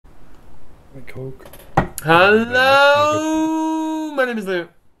Coke. Hello! My name is Leo.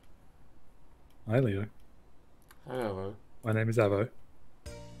 Hi, Leo. Hi, Avo. My name is Avo.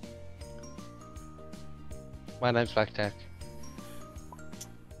 My name's Blackjack.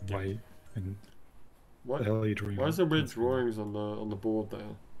 Why? And What the hell are you drawing? Why is there weird drawings on the board there?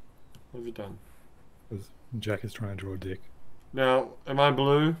 What have you done? Because Jack is trying to draw a dick. Now, am I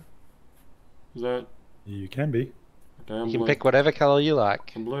blue? Is that... You can be. Okay, I'm You can blue. pick whatever colour you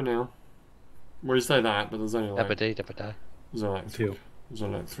like. I'm blue now. Well, you say that, but there's only like... Dabba-dee, dabba-da. There's only like Teal. there's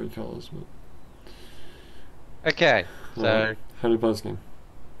only like 3 colours, but... Okay, so Right. How do you play this game?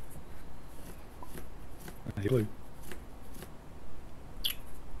 Hey, blue.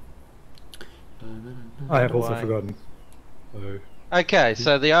 I have also Why? forgotten. So,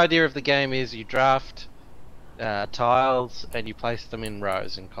 so the idea of the game is you draft tiles and you place them in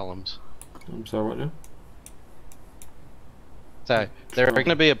rows and columns. I'm sorry, what now? So there are going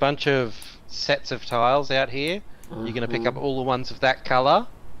to be a bunch of sets of tiles out here. You're going to pick up all the ones of that colour,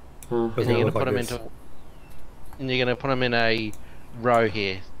 and Doesn't you're it going to look put like them this? into, and you're going to put them in a row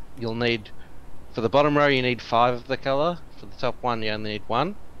here. You'll need, for the bottom row, you need 5 of the colour. For the top one, you only need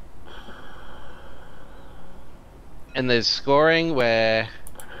 1. And there's scoring where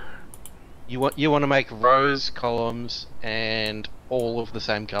you want to make rows, columns, and all of the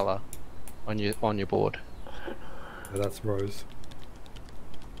same colour on your board. So that's Rose.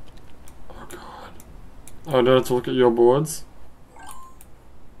 Oh god. Oh, do I have to look at your boards?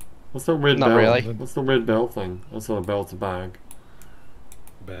 What's that weird Not bell? really. What's the weird bell thing? That's not a bell, it's a bag.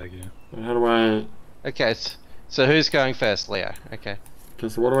 Bag, yeah. And how do I... Okay, so who's going first, Leo? Okay. Okay,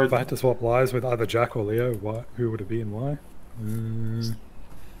 so what do If I I... had to swap lives with either Jack or Leo, who would it be and why?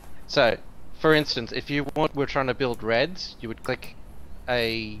 So, for instance, if we're trying to build reds, you would click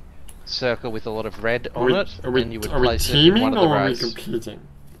a circle with a lot of red on it, and you would place it in one of the or are we rows. competing?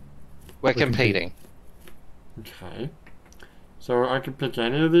 We're competing. Okay. So I can pick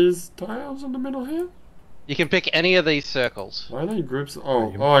any of these tiles in the middle here? You can pick any of these circles. Why are they groups?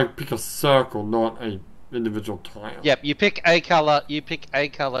 Oh, I pick a circle, not a individual tile. Yep, you pick a color. You pick a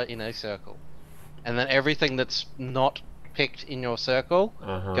color in a circle, and then everything that's not picked in your circle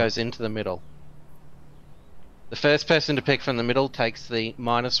goes into the middle. The first person to pick from the middle takes the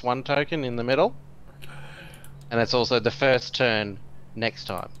 -1 token in the middle, and it's also the first turn next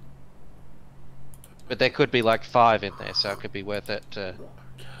time. But there could be like 5 in there, so it could be worth it to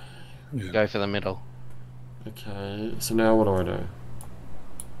go for the middle. Okay, so now what do I do?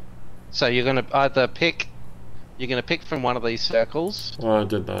 So you're gonna either pick. You're gonna pick from one of these circles. Oh, I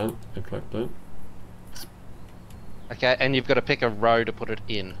did that. I clicked it. Okay, and you've got to pick a row to put it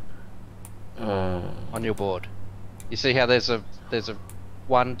in on your board. You see how there's a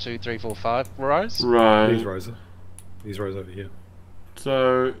 1, 2, 3, 4, 5 rows? Right. These rows over here.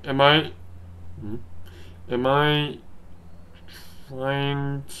 So, am I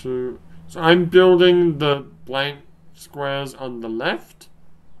trying to... So I'm building the blank squares on the left?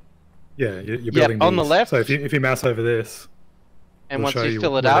 Yeah, you're building on the these. left. So if you mouse over this, And it'll once show you you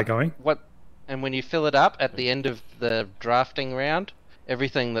fill it where they're up, going. and when you fill it up at the end of the drafting round,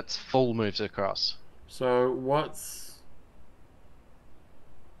 everything that's full moves across. So what's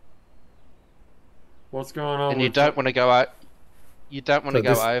going on? And you with don't want to go out. You don't want to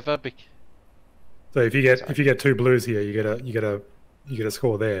go over. So if you get 2 blues here, you get a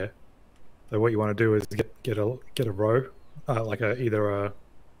score there. So what you want to do is get a row, like either a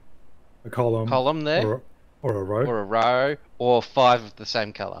column there, or a row, or a row, or 5 of the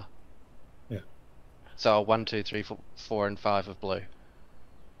same color. Yeah. So a 1, 2, 3, 4, and 5 of blue.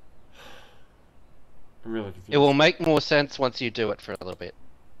 I'm really confused. It will make more sense once you do it for a little bit.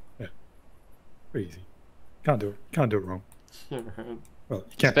 Yeah. Pretty easy. Can't do it wrong. Yeah, right. Well,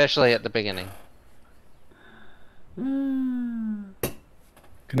 you can. Especially at the beginning.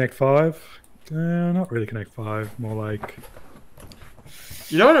 Connect 5. Not really connect 5. More like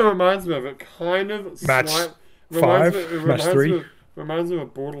You know what it reminds me of? It kind of... match reminds 5, me, match 3. Reminds me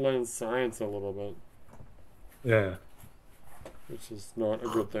of Borderlands Science a little bit. Yeah. Which is not a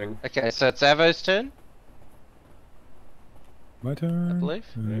good thing. Okay, so it's Avo's turn, My turn. I believe.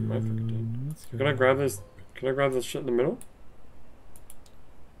 Yeah, my turn. Let's go. Can I grab this? Can I grab this shit in the middle?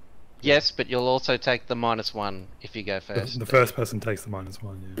 Yes, but you'll also take the -1 if you go The, first. the first person takes the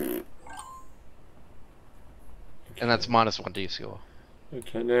 -1. Yeah. And that's -1 to your score.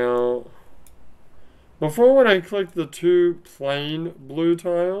 Okay, now... Before when I clicked the 2 plain blue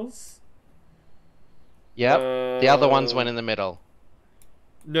tiles... Yep, the other ones went in the middle.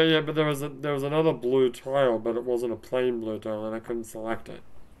 Yeah, but there was another blue tile, but it wasn't a plain blue tile, and I couldn't select it.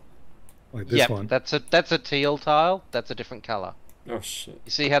 Like this one. That's a teal tile. That's a different color. Oh shit.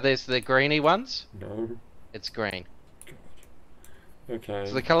 You see how there's the greeny ones? No. It's green. God. Okay.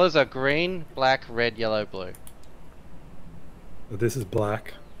 So the colours are green, black, red, yellow, blue. So this is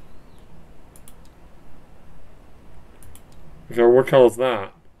black. Okay, what colour's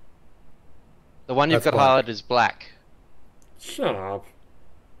that? The one you've That's got black. highlighted is black. Shut up.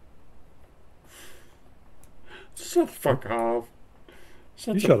 Shut the fuck up.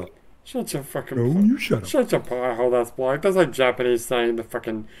 You shut up. Shut your fucking... No, you shut up. Shut your pie hole, that's black. That's like Japanese saying the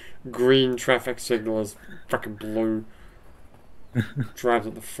fucking green traffic signal is fucking blue. Drives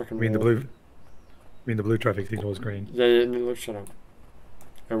at the fucking I mean the wall. blue. I mean the blue traffic signal is green. Yeah, look, shut up.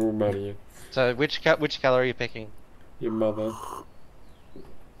 I will murder you. So which colour are you picking? Your mother.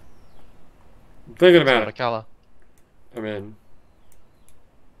 I'm thinking It's about not a it. colour. I mean...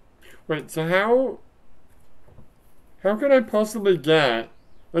 Wait, so how... How could I possibly get...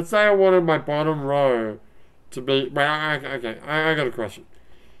 Let's say I wanted my bottom row to be... Wait, okay, I got a question.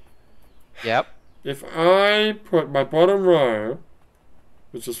 Yep. If I put my bottom row,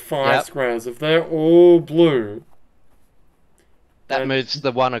 which is 5 Yep. squares, if they're all blue... That then- moves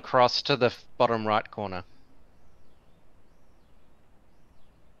the one across to the bottom right corner.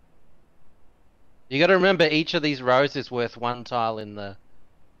 You got to remember each of these rows is worth 1 tile in the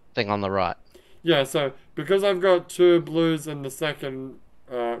thing on the right. Yeah, so because I've got 2 blues in the second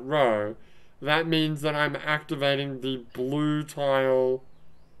row, that means that I'm activating the blue tile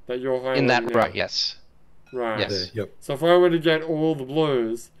that you're highlighting In that now. row, yes. Right. Yes. There, yep. So if I were to get all the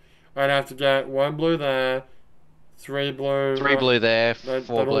blues, I'd have to get 1 blue there, 3 blue... 3 blue there, They'd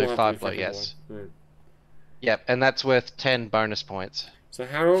 4 all blue, have to 5 be blue, fucking yes. blue. Right. Yep, and that's worth 10 bonus points. So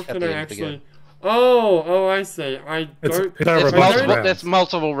how can the I end of the actually... game. Oh, I see. I It's don't... over There's a bunch of multiple, rounds. there's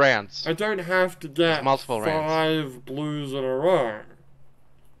multiple rounds. I don't have to get multiple 5 rounds. blues in a row.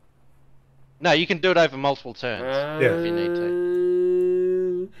 No, you can do it over multiple turns. Yeah. If you need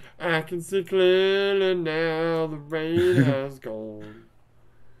to. I can see clearly now the rain has gone.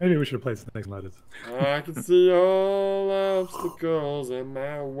 Maybe we should have played Snakes and Ladders. I can see all obstacles in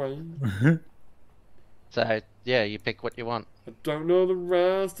my way. So, yeah, you pick what you want. I don't know the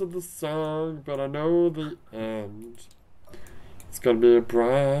rest of the song, but I know the end. It's gonna be a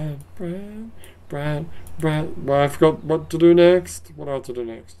bright. Well, I forgot what to do next. What do I have to do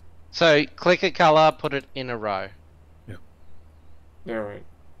next? So, click a colour, put it in a row. Alright,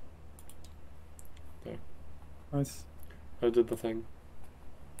 Nice. I did the thing.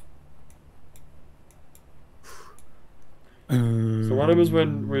 So what happens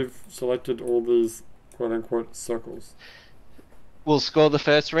when we've selected all these quote-unquote circles? We'll score the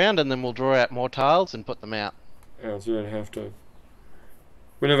first round and then we'll draw out more tiles and put them out. Oh, so you don't have to...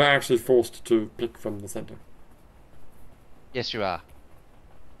 We're never actually forced to pick from the center. Yes, you are.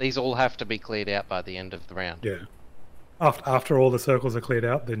 These all have to be cleared out by the end of the round. Yeah. After all the circles are cleared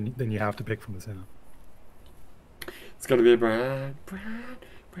out, then you have to pick from the center. It's gonna be a bright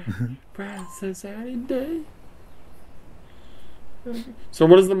sunshiny day. So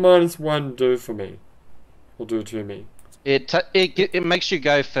what does the -1 do for me? Or do to me? It makes you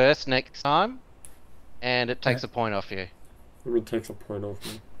go first next time, and it takes a point off you. It takes a point off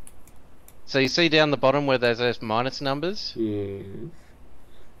me. So you see down the bottom where there's those minus numbers? Yeah.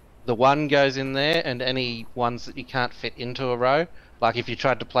 The 1 goes in there, and any ones that you can't fit into a row, like if you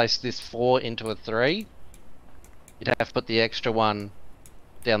tried to place this 4 into a 3, you'd have to put the extra 1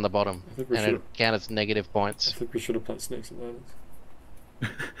 down the bottom, I think we and should- it count as negative I points. think we should have played Snakes and Ladders.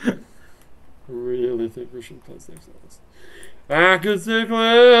 I really think we should play Snakes and Ladders. I can see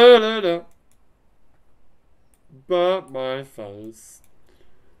clearly, but my face.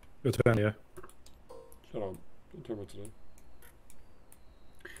 Your turn, yeah. Shut up. Don't tell me what to do.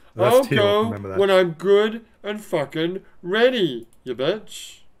 That's I'll teal, go remember that. when I'm good and fucking ready, you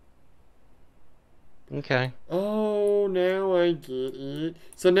bitch. Okay. Oh, now I get it.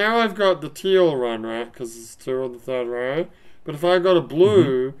 So now I've got the teal run, right? Because it's 2 on the 3rd row. But if I got a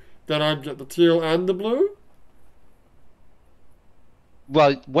blue, then I'd get the teal and the blue?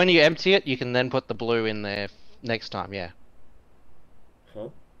 Well, when you empty it, you can then put the blue in there next time, yeah. Huh?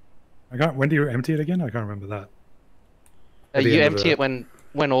 When do you empty it again? I can't remember that. At the You end of empty the- it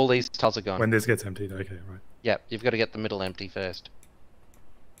when all these tiles are gone. When this gets emptied, okay, right. Yep, you've got to get the middle empty first.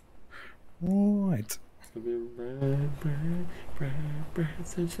 Right. It's gonna be a bright,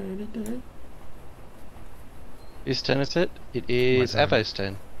 sunshiny day. Whose turn is it? It is turn. Avo's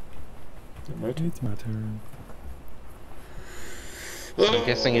turn. It's my turn. So I'm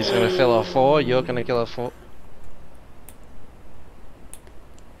guessing he's going to fill a 4, you're going to kill a 4.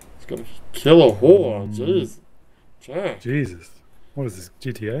 It's gonna kill a whore, jeez. Jack. Jesus. What is this,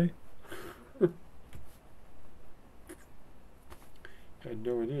 GTA?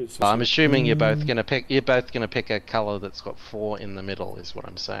 No, it is. Well, I'm assuming you're both gonna pick a colour that's got 4 in the middle, is what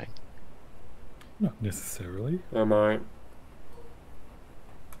I'm saying. Not necessarily. I might.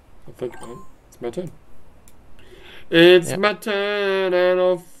 I think, man. It's my turn. It's my turn,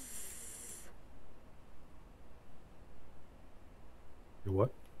 and Your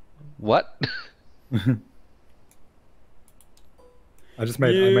what? What? I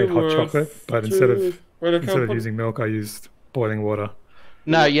made hot chocolate, but instead of using milk, I used boiling water.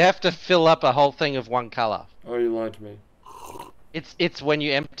 No, you have to fill up a whole thing of one colour. Oh, you lied to me. It's when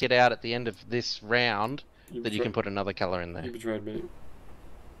you empty it out at the end of this round that you can put another colour in there. You betrayed me.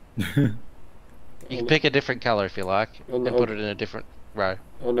 You can pick a different colour if you like, and put it in a different row.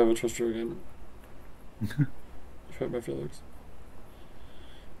 I'll never trust you again. You've hurt my feelings.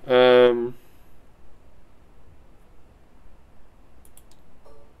 So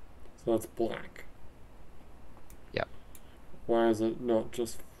that's black. Yep. Why is it not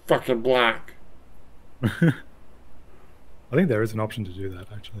just fucking black? I think there is an option to do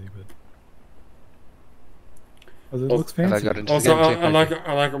that actually, but it looks fancy. Also, I like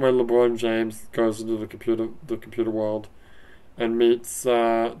it when LeBron James goes into the computer world and meets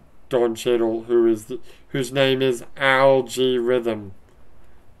Don Cheadle, whose name is Algorithm.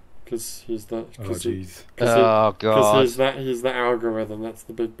 Because he's the because he's the algorithm. That's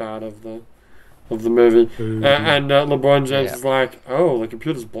the big bad of the movie. And LeBron James is like, oh, the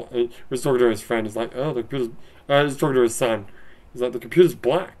computer's black. He's talking to his friend. He's like, oh, the computer's. He's talking to his son. He's like, the computer's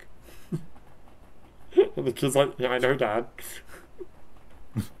black. And the kid's like, yeah, I know, Dad.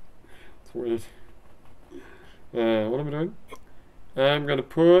 It's weird. What am I doing? I'm gonna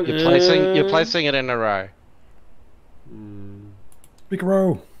put. You're placing it in a row. Big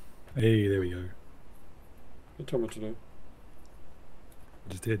row. Hey, there we go. You told me what to do. I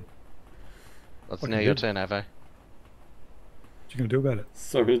just did. It's now your turn, Avo. What you gonna do about it?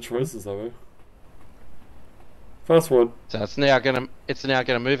 So many choices, Avo. First one. So it's now gonna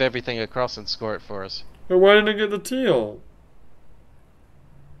move everything across and score it for us. But why didn't I get the teal?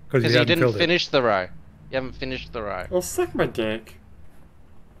 Because you didn't finish the row. You haven't finished the row. Well, suck my dick.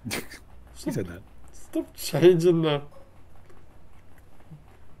 He said that. Stop changing the...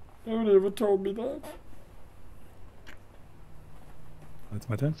 Nobody ever told me that. That's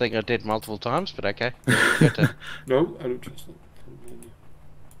my turn. I think I did multiple times, but okay. Your turn. No, I don't trust it.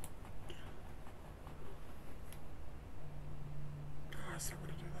 I still want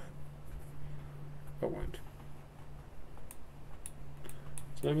to do that. I won't.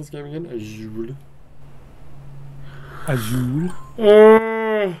 So name this game again? Azul. Azul.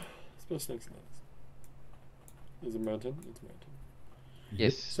 Spell snakes and ladders. Is it my turn? It's my turn.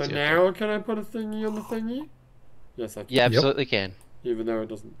 Yes. So now can I put a thingy on the thingy? Yes, I can. You absolutely can. Even though it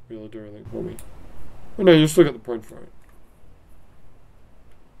doesn't really do anything for me. Oh no, you still get the point for it.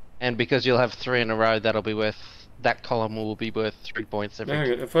 And because you'll have 3 in a row, that column will be worth 3 points every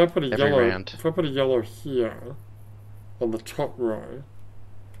round. If I put a yellow here on the top row,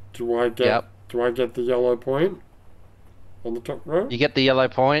 do I get the yellow point on the top row? You get the yellow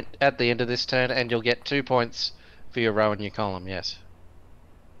point at the end of this turn, and you'll get 2 points for your row and your column. Yes.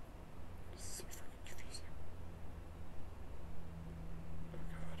 So freaking confusing. Oh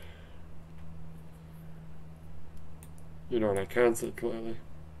god. You know what I can't see clearly.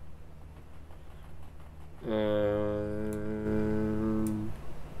 Menu.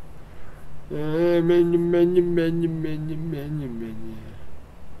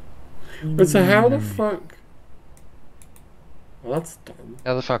 But so how the fuck? Well, that's dumb.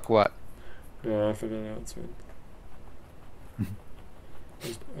 How the fuck what? No, I figured it out soon.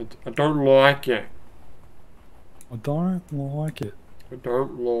 I don't like it. I don't like it. I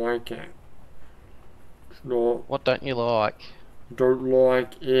don't like it. It's not. What don't you like? I don't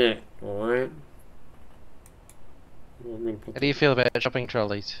like it, alright? Well, I'm gonna put How do you feel about shopping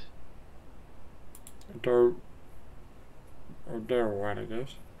trolleys? I don't. Oh, they're alright, I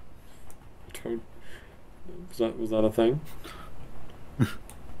guess. I don't. Was that a thing?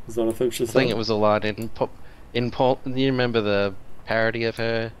 Was that a thing she said? I think it was a line in Paul. You remember the parody of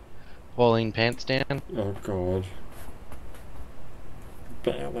her hauling pants down? Oh god.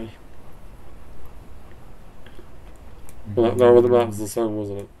 Barely. Well, that was the song,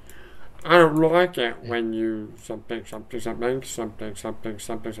 wasn't it? I don't like it when you something.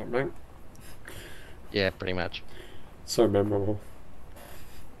 Yeah, pretty much. So memorable.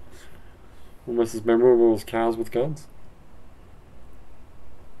 Almost as memorable as cows with guns.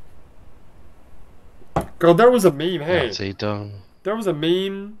 God, that was a meme, hey? Nazi done. That was a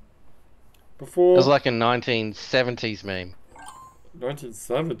meme before... It was like a 1970s meme.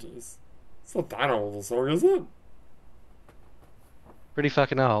 1970s? It's not that old a song, is it? Pretty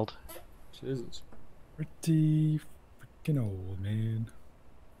fucking old. Jesus. Pretty freaking old, man.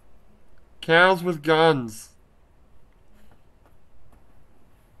 Cows with guns.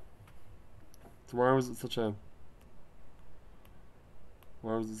 So why was it such a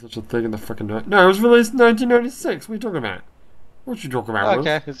thing in the fucking night? No, it was released in 1996. What are you talking about? What you talking about?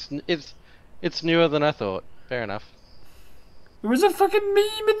 Okay, it's newer than I thought. Fair enough. It was a fucking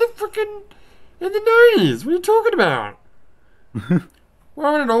meme in the 90s. What are you talking about?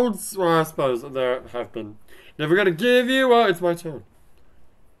 Well, an old... Well, I suppose there have been... Never gonna give you... Oh, it's my turn.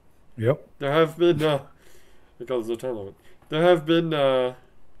 Yep. There have been... because there's a time limit. There have been...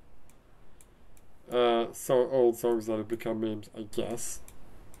 so old songs that have become memes, I guess.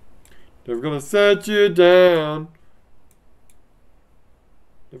 Never gonna set you down.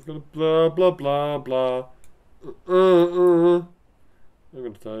 Never gonna blah, blah, blah, blah. I'm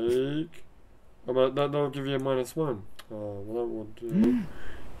gonna take... That'll give you a -1. Oh, well, that would do.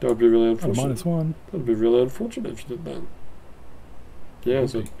 That would be really unfortunate. -1. That would be really unfortunate if you did that. Yeah,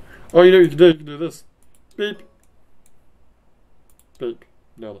 so... Oh, you know what you can do? You can do this. Beep. Beep.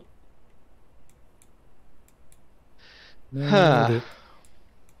 Nailed it. Nailed it.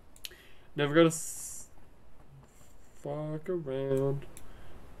 Never gonna fuck around.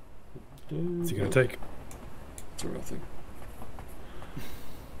 What's he gonna take? It's a real thing.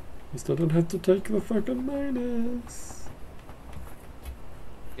 You still don't have to take the fucking minus.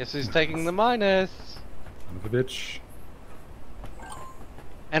 Guess who's taking the minus? Son of a bitch.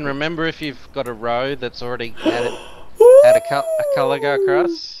 And remember, if you've got a row that's already had a colour go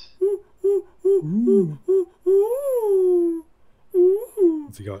across.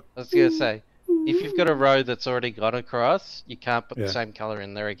 What's he got? I was gonna say, if you've got a row that's already gone across, you can't put the same colour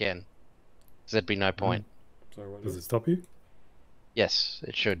in there again. Because there'd be no point. Does it stop you? Yes,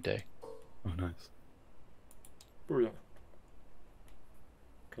 it should do. Oh, nice. Booyah.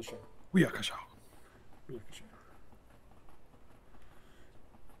 Kasha. Booyah, kasha. Booyah, kasha.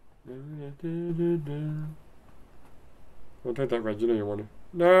 I'll take that red, you know you want to.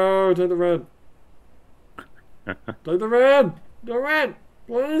 No, take the red. Take the red! The red!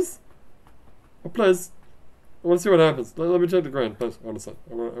 Please! Oh, please. I want to see what happens. Let me take the green, please. Honestly.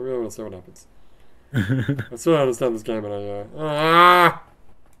 I really want to see what happens. I still don't understand this game, and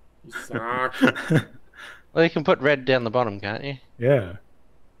you suck. Well, you can put red down the bottom, can't you? Yeah.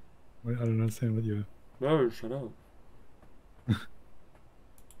 Wait, I don't understand what you... No, shut up. Let's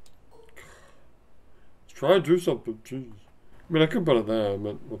try and do something, jeez. I mean, I could put it there,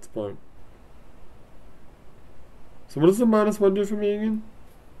 but what's the point? So what does the -1 do for me again?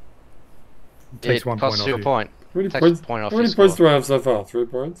 It takes 1 point costs off you a you. point. How many Takes points, a point off how many your points score. do I have so far? 3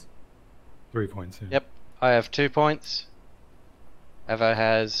 points? 3 points, yeah. Yep, I have 2 points. Evo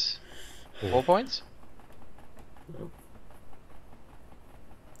has 4 points.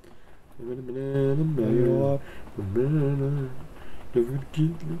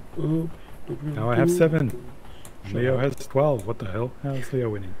 Now I have 7. Leo has 12. What the hell? How is Leo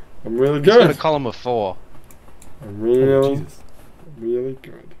winning? I'm really He's got a good. column of 4. I'm Oh, Jesus. really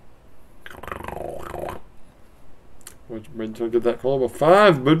good. Wait until I get that column of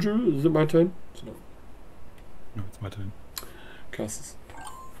 5, Budger. Is it my turn? It's not. No, it's my turn. Curses.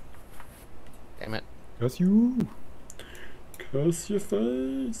 Damn it. Curse you. Curse your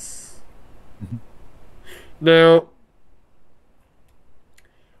face. Now,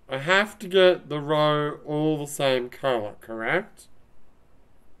 I have to get the row all the same colour, correct?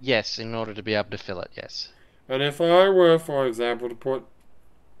 Yes, in order to be able to fill it, yes. And if I were, for example, to put...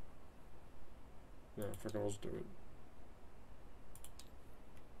 No, fuck, I'll just do it.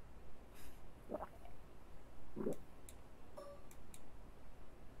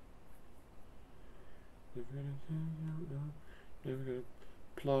 Never gonna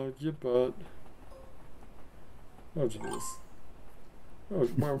plug your butt. Why would you do this? Why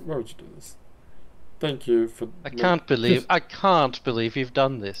would you do this? Thank you for... I can't believe you've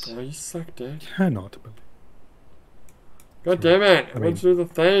done this. Oh, you suck, Dick. Cannot believe. God damn it! I I want to do the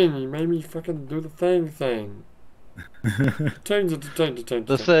thing. You made me fucking do the thing. Change it. The thing. Do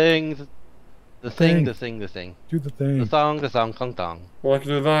the thing. The thong. Well, I can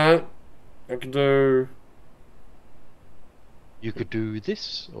do that. I can do... You could do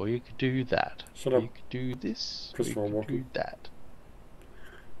this, or you could do that. Shut up. You could do this, or you Christopher could do Walken. that.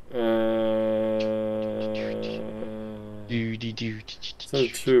 So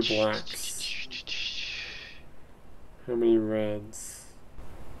 2 blacks. How many reds?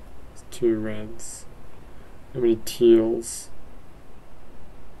 It's 2 reds. How many teals?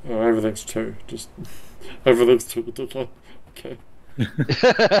 Oh, everything's 2. Just everything's 2. Okay.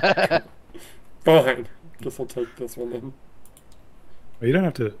 Fine. Guess I'll take this one then. Well, you don't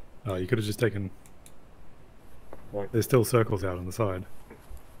have to. Oh, you could have just taken. What? There's still circles out on the side.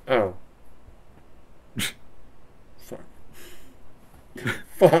 Oh. Fuck.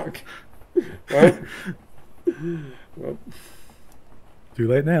 Fuck. What? What? Too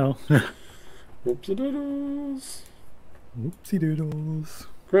late now. Whoopsie doodles. Whoopsie doodles.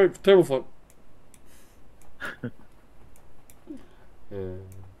 Great, table flip.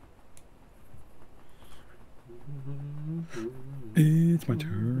 It's my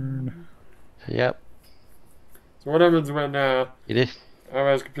turn. Yep. So what happens when It is.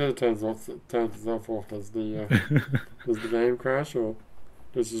 our computer turns itself off? Does the game crash or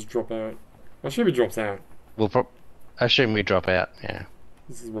does it just drop out? I assume it drops out. We'll assume we drop out. Yeah.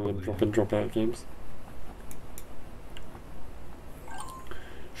 This is one of the drop in, drop out games.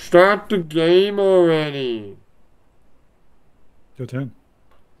 Start the game already. Your turn.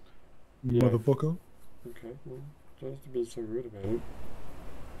 Yeah. Motherfucker. Okay, well, don't have to be so rude about it.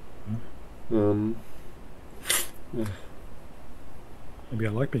 Yeah. Maybe I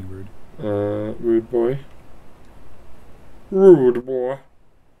like being rude. Rude boy. Rude boy.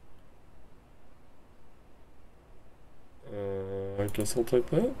 I guess I'll take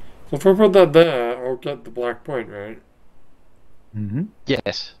that. So if I put that there, I'll get the black point, right? Mm-hmm.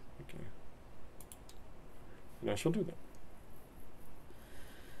 Yes. Okay. And I shall do that.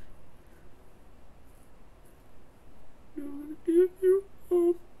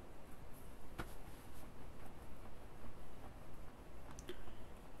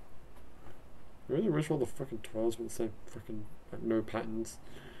 I really wish all the fucking tiles were the same fucking, like, no patterns.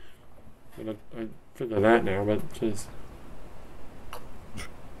 And I figure that now, but jeez.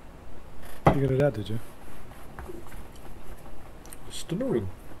 You got it out, did you? Just annoying.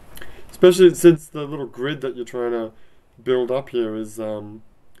 Especially since the little grid that you're trying to build up here is, so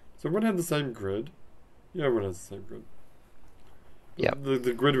everyone had the same grid? Yeah, everyone has the same grid. Yep.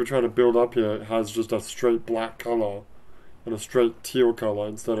 The grid we're trying to build up here has just a straight black colour and a straight teal colour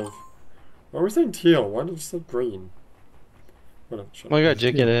instead of... Why are we saying teal? Why did you say green? Whatever, shut Oh my up. god,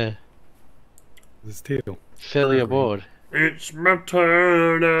 you get This is teal. fairly aboard. It's my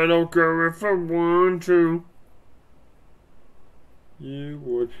turn, I don't go if I want to. You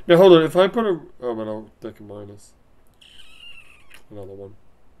would. Now hold on, if I put a... Oh, but I'll take a minus. Another one.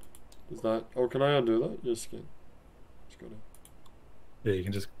 Is that... Oh, can I undo that? Yes, you can. Just go to... Yeah, you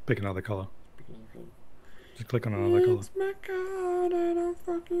can just pick another color. pick another colour. Just click on another color. It's my card, I don't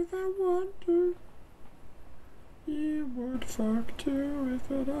fuck if I want to. You would fuck too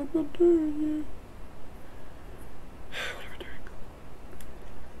if it happened to you. What are we doing?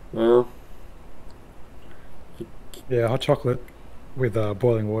 Well... Yeah, hot chocolate with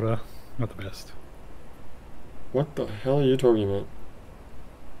boiling water. Not the best. What the hell are you talking about?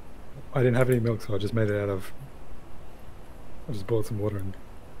 I didn't have any milk, so I just made it out of... I just boiled some water and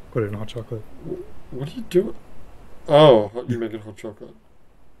put it in hot chocolate. What are you doing? Oh, you make it hot chocolate.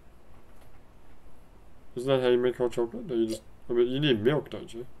 Isn't that how you make hot chocolate? No, you just... I mean, you need milk,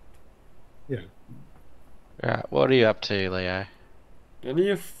 don't you? Yeah. Right, what are you up to, Leo? None of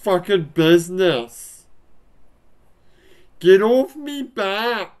your fucking business. Get off me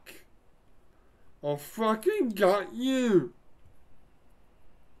back. I fucking got you.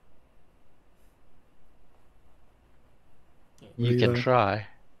 You can try.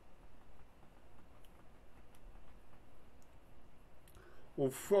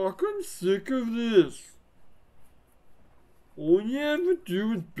 I'm fucking sick of this. All you have to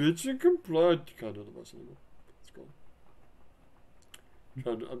do is bitch and comply. You can't do the voice anymore. It's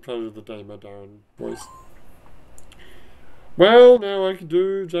gone. I'm trying to do the Damo Darren voice. Well, now I can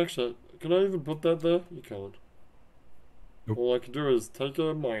do jack shit. Can I even put that there? You can't. Nope. All I can do is take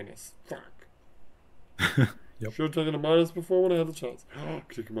a minus. Fuck. Yep. Should have taken a minus before when I had the chance.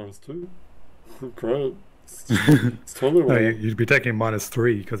 Take a minus 2. Great. It's totally No, right. you'd be taking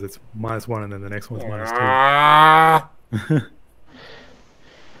 -3 because it's -1 and then the next one's -2. Ah!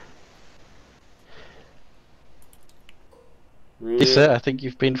 Really? Yes, sir, I think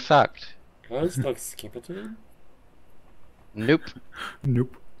you've been fucked. Can I just like skip it to him? Nope.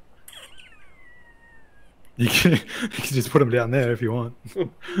 Nope. You can just put them down there if you want.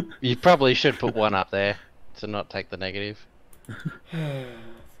 You probably should put one up there to not take the negative.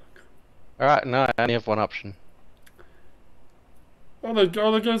 Alright, no, I only have one option. Oh,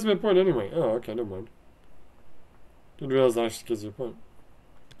 that gives me a point anyway. Oh, okay, never mind. Didn't realize that actually gives you a point.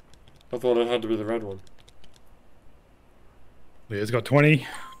 I thought it had to be the red one. Leah's got 20.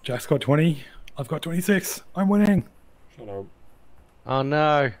 Jack's got 20. I've got 26. I'm winning. Shut up. Oh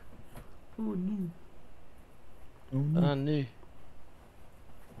no. Oh no. Oh, no. Oh no.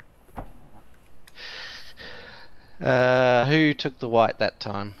 Who took the white that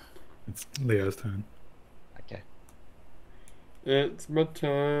time? It's Leo's turn. Okay. It's my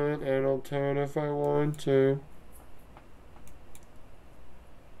turn, and I'll turn if I want to.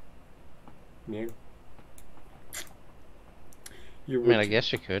 No. You I mean, I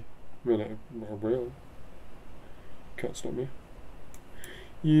guess you could. I will. Can't stop me.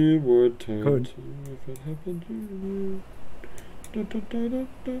 You would turn Could. to if it happened to you. Da, da, da, da,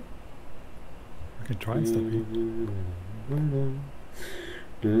 da. I can try and stop you.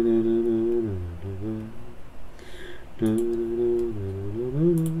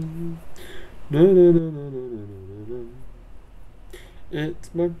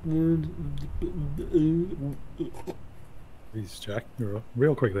 It's my. Jeez, Jack, you're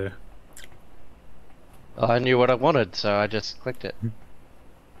real quick there. I knew what I wanted, so I just clicked it.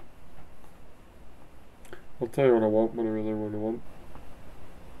 I'll tell you what I want when I really want.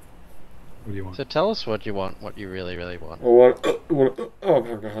 What do you want? So tell us what you want, what you really, really want. I want. Oh, I'm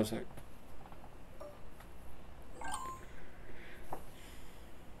having a heart attack.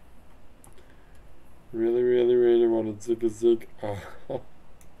 Really, really, really wanted Zig a Zig. Oh,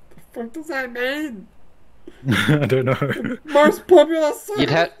 the fuck does that mean? I don't know. Most popular song You'd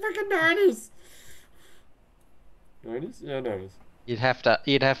of ha- the fucking 90s. 90s? Yeah, 90s. You'd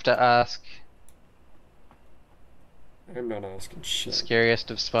have to ask I'm not asking the shit.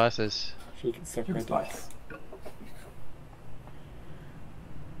 scariest of spices. She can suck my dick. Spice.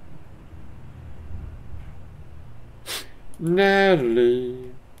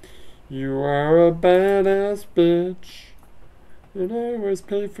 Natalie, you are a badass bitch. And I always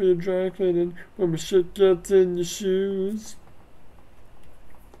pay for your dry cleaning when my shit gets in your shoes.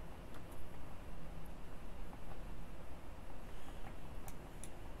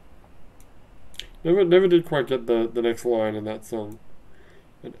 Never did quite get the next line in that song.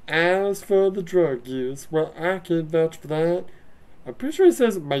 And as for the drug use, well, I can vouch for that. I'm pretty sure it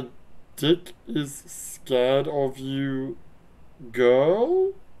says my dick is scared of you,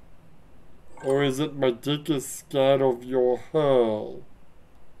 girl? Or is it my dick is scared of your hurl?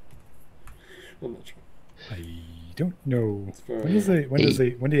 I'm not sure. I don't know. It's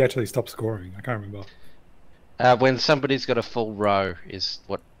very- When do you actually stop scoring? I can't remember. When somebody's got a full row is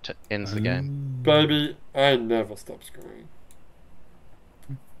what ends the game. Baby, I never stop scoring.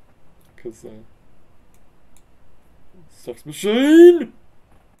 Because, sex machine!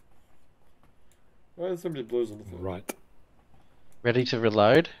 Why are so many blues on the field? Right. Ready to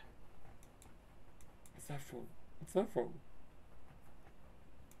reload? What's that from? What's that from?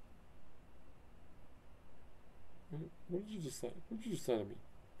 What did you just say? What did you just say to me?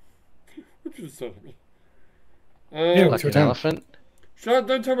 What did you just say to me? Yeah, Like an elephant? Shut up,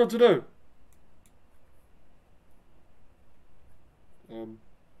 don't tell me what to do!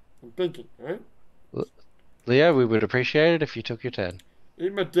 I'm thinking, alright? Leo, we would appreciate it if you took your turn.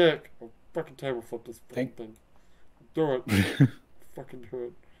 Eat my dick! I'll fucking table flip this fucking thing. Do it. Fucking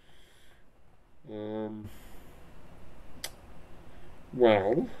do it.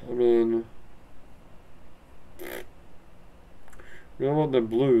 Well, I mean... We don't want them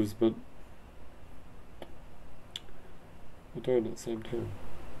blues, but... I don't at the same time.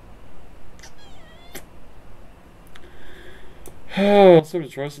 Oh, so many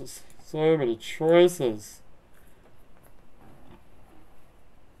choices. So many choices.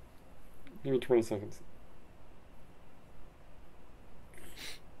 Give me 20 seconds.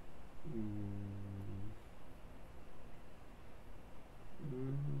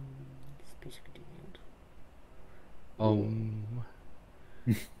 Suppose I could do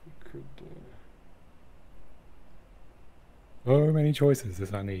that. Could, So many choices.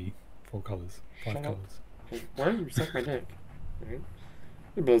 There's only 4 colours. 5 Shut up. colours. Hey, why don't you suck my dick? Right? Yeah,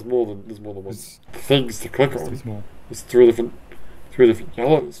 but there's more than one It's things to click too on. small. There's three different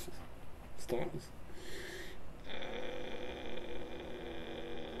yellows for starters.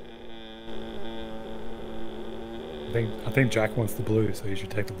 I think Jack wants the blue, so you should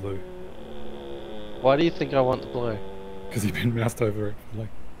take the blue. Why do you think I want the blue? Because you've been moused over it for like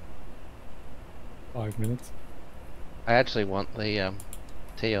 5 minutes. I actually want the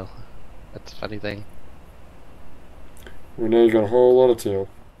teal. That's a funny thing. We know you got a whole lot of teal.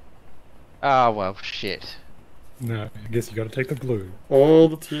 Ah, well, shit. No, I guess you got to take the blue. All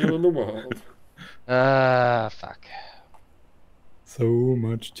the teal in the world. Ah, fuck. So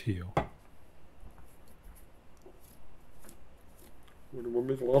much teal. Wouldn't want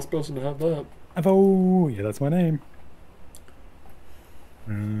me the last person to have that. Oh, yeah, that's my name.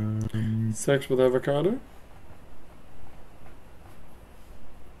 Sex with avocado?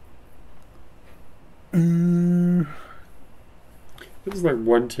 There's like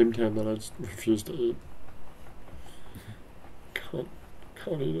one Tim Tam that I just refuse to eat.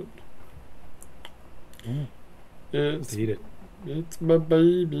 Can't eat it. Mm. It's, Eat it. it's my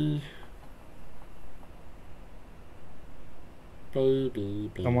baby.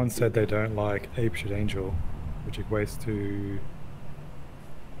 Baby. Someone said they don't like Apeshit Angel, which equates to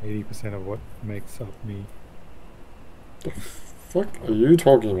 80% of what makes up me. The fuck are you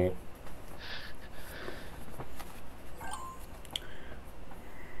talking about?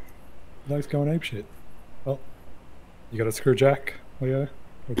 He likes going apeshit. Well, you got a screw jack, Leo,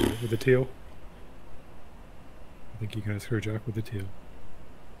 with the teal. I think you can screw jack with the teal.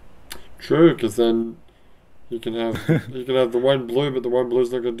 True, because then you can have the one blue, but the one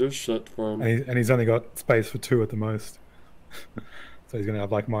blue's not gonna do shit for him. And he's only got space for 2 at the most. So he's gonna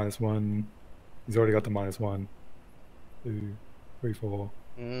have like -1. He's already got the -1, 2, 3, 4,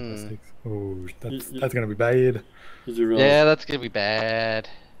 5, 6. Oh, that's gonna be bad. Did you realize? Yeah, that's gonna be bad.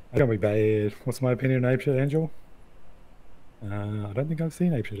 That's gonna be bad. What's my opinion on Apeshit Angel? I don't think I've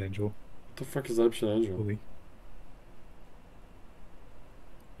seen Apeshit Angel. What the fuck is Apeshit Angel? Fully.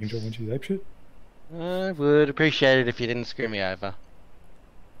 Angel when she's apeshit? I would appreciate it if you didn't screw me over.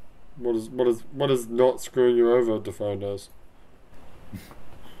 What is not screwing you over defined as?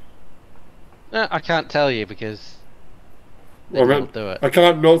 No, I can't tell you because they don't do it. I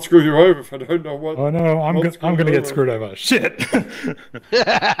can't not screw you over if I don't know what. Oh no, I'm gonna get screwed over. Shit! I'm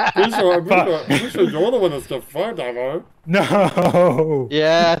pretty sure you're the one that's got fucked, Avo. No.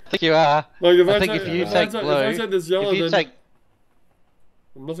 Yeah, I think you are. Like if I think if you take blue, if I take this yellow, if you then take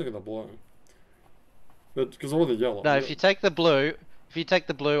I'm not taking the blue. But because I want the yellow. no, if you take the blue,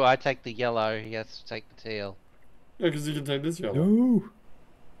 I take the yellow. He has to take the teal. Yeah, because you can take this yellow. No.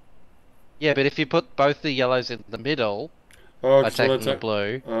 Yeah, but if you put both the yellows in the middle, Oh, I take the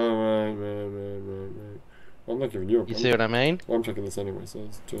blue. Oh, right. I'm not giving you a You see what I mean? Well, I'm taking this anyway, so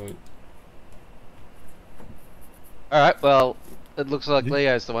it's too late. Alright, well, it looks like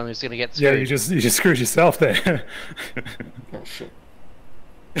Leo's the one who's gonna get screwed. Yeah, you just screwed yourself there. Oh shit.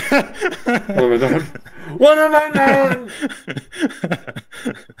 What have I done? What have I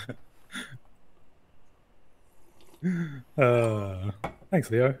done? Thanks,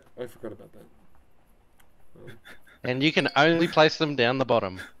 Leo. I forgot about that. And you can only place them down the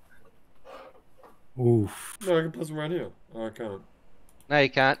bottom. Oof. No, I can place them right here. Oh, I can't. No, you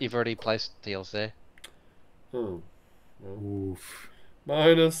can't. You've already placed teals there. Oh. Well. Oof.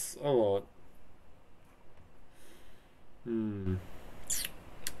 Minus a lot. How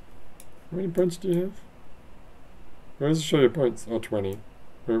many points do you have? Where does it show your points? Oh, 20.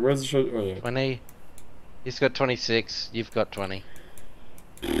 Wait, where does it show? Oh, yeah. 20. He's got 26. You've got 20.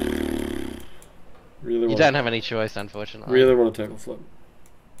 Really you don't have any choice, unfortunately. Really want to table flip.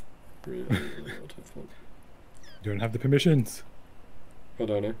 Really want to table flip. You don't have the permissions. I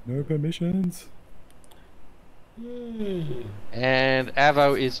don't know. No permissions. Yay. And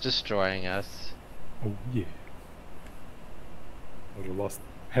Avo is destroying us. Oh yeah. I would have lost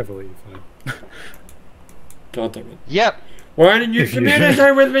heavily if I. God damn it. Yep. Why didn't you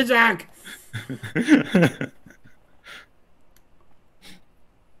communicate with me, Jack?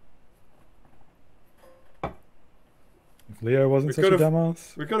 If Leo wasn't such a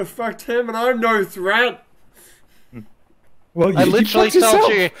dumbass. We could have fucked him, and I'm no threat. Well, I literally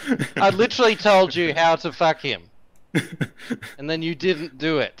told you how to fuck him. And then you didn't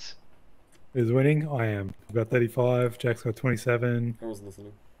do it. Who's winning? I am. I've got 35. Jack's got 27. I wasn't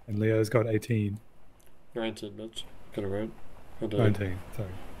listening. And Leo's got 18. 19, bitch. Got it right. How dare 19. Sorry.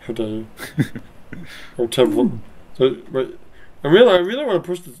 How dare you? I'm terrible. So, wait. I really want to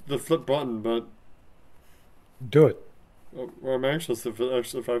push the flip button, but Do it. well, I'm anxious if I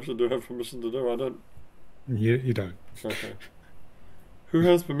actually do have permission to do. I don't. You don't. Okay. Who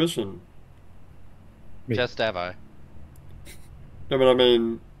has permission? Me. Just Avo. No, but I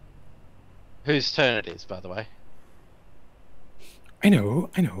mean. Whose turn it is, by the way. I know.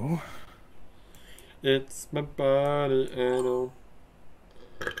 It's my body, Anno.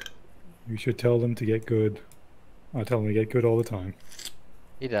 You should tell them to get good. I tell them to get good all the time.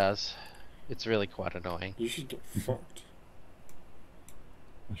 He does. It's really quite annoying. You should get fucked.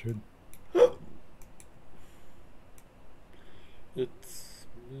 I should. It's.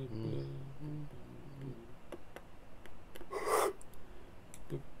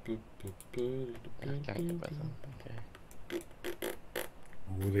 Can't get with him. Okay.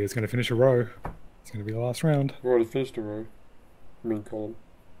 Oh, Leo's going to finish a row. It's going to be the last round. I've already finished a row. I mean, column.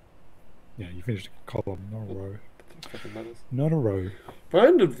 Yeah, you finished a column, not a row. That fucking matters. Not a row. If I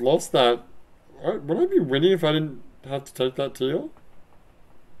hadn't have lost that, would I be winning if I didn't have to take that teal?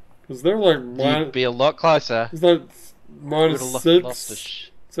 Because they're like You'd be a lot closer. It's like Lost a -6,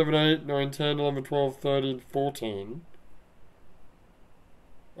 7, 8, 9, 10, 11, 12, 13, 14.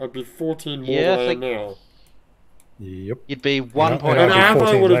 I'd be 14 more Yeah, than I I am think- now. Yep. You'd be 1 point. And I'd be Alpha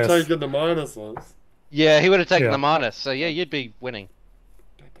 14 would have less. taken the minuses. Yeah, he would have taken Yeah. the minus. So yeah, you'd be winning.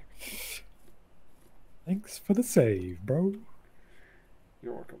 Thanks for the save, bro.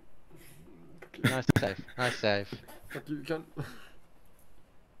 You're welcome. Nice save. Nice save. Fuck you, cunt.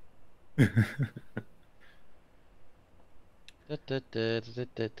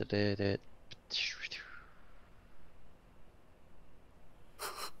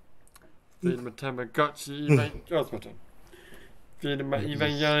 Feeding my Tamagotchi. Oh, it's my turn. Feeding my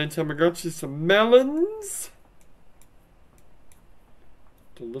Evangelion Tamagotchi some melons.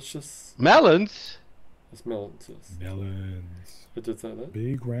 Delicious. Melons? It's melons, yes. Melons. I did say that.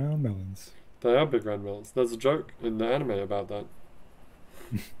 Big round melons. They are big round melons. There's a joke in the anime about that.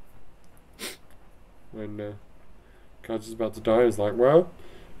 When Kaji's about to die, he's like, well,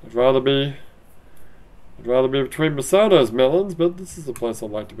 I'd rather be between Masato's melons, but this is the place I'd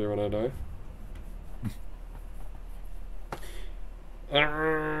like to be when I die.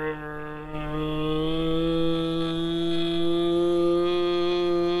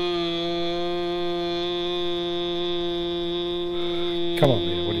 Come on,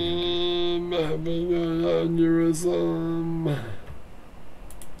 Leah, what are you I'm having an aneurysm.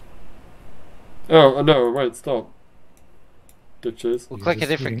 Oh, no, wait, stop. Dick cheese. We'll You click a just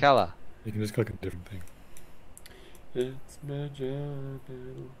different click- color. You can just click a different thing. It's my job.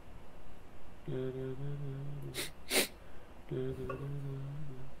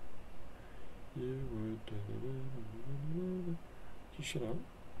 You shut up.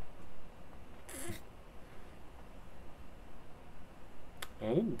 I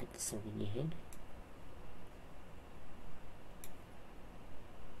didn't put the song in your head.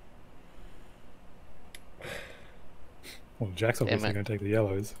 Well, Jack's obviously it. going to take the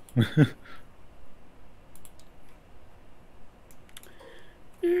yellows. Meow,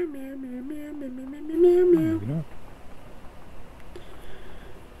 meow, meow, meow, meow, meow, meow, meow, Maybe meow. not.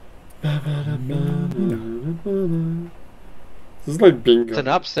 This is like bingo. It's an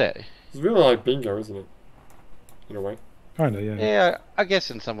upset. It's really like bingo, isn't it? In a way. Kinda, yeah. Yeah, I guess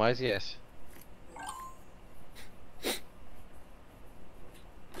in some ways, yes.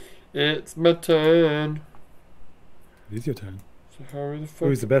 It's my turn. It is your turn. So hurry the fuck.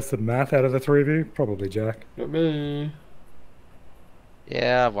 Who's the best at math out of the three of you? Probably Jack. Not me.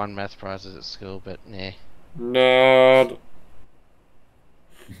 Yeah, I've won math prizes at school, but nah. Nerd.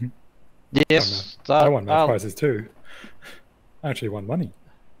 Yes, I won math I'll- prizes too. I actually won money.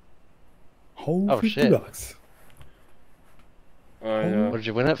 Whole Oh, 50 shit. bucks. What did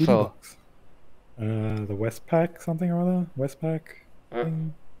you win it 50 for? bucks. The Westpac something or other? Westpac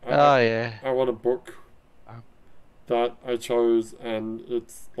thing? Oh yeah. I want a book Oh. that I chose, and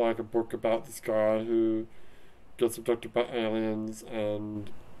it's like a book about this guy who gets abducted by aliens and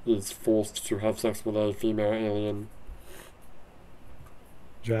is forced to have sex with a female alien.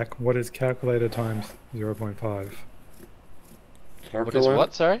 Jack, what is calculator times 0.5? What is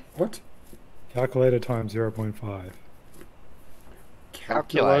what? Sorry. What? Calculator times 0.5.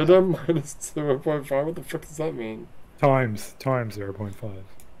 Calculator minus 0.5? What the fuck does that mean? Times 0.5. What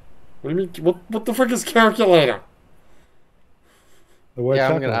do you mean? What the fuck is calculator? The word Yeah,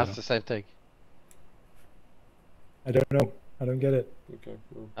 I'm calculator. gonna ask the same thing. I don't know. I don't get it. Okay,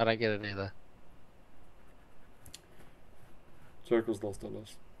 well, I don't get it either. Jericho's lost on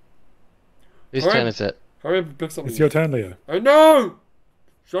us. Whose Alright. turn is it? Hurry up and pick something. It's your turn, Leo. I know!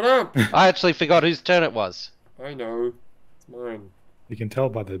 Shut up! I actually forgot whose turn it was. I know. It's mine. You can tell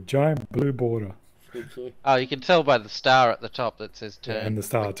by the giant blue border. Okay. Oh, you can tell by the star at the top that says turn. And the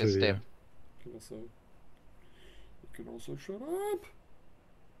star like too, this yeah. step. You can also shut up.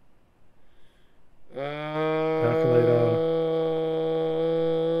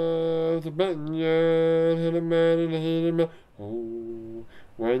 The button yard, hit a man and a hit a man. Oh,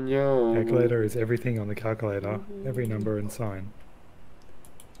 when you're Calculator is everything on the calculator. Every number and sign.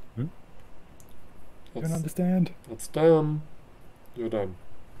 I don't That's, understand. that's dumb. You're dumb.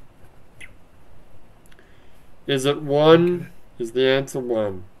 Is it one? Is the answer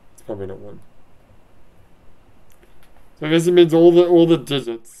one? It's probably not one. So I guess it means all the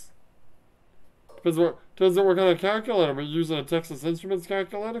digits. Depends on what kind of calculator. We're using a Texas Instruments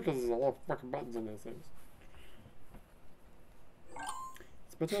calculator because there's a lot of fucking buttons in those things.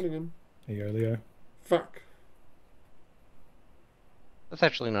 It's my turn again. There you go, Leo. Fuck. That's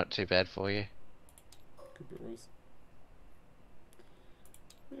actually not too bad for you. Could be worse.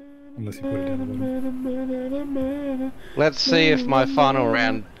 Unless you put it down the bottom. Let's see if my final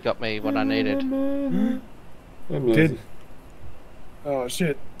round got me what I needed. I'm lazy. Did. Oh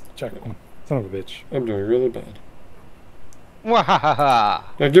shit. Jack won. Son of a bitch. I'm doing really bad. Wahaha!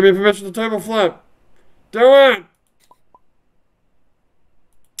 Now give me permission to table flip. Do it!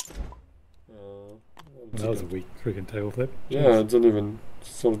 That was a weak freaking table flip. Yeah, it didn't even,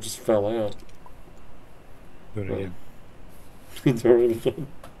 sort of just fell out. Do it again. Do it again.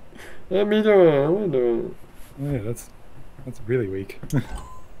 Let me do it, I want to do it. Yeah, that's really weak.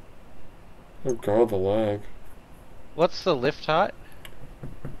 Oh god, the lag. What's the lift height?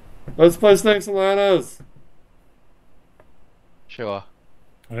 Let's play Snakes and Ladders! Sure.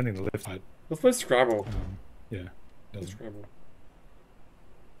 I don't think the lift height. Let's play Scrabble. Yeah. Let's Scrabble.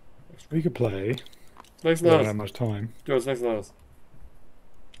 We could play. Snakes and We don't Ladders. have much time. Go, Snakes and Ladders.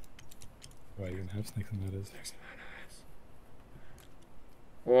 Why you gonna have snakes and ladders? Snakes and Ladders.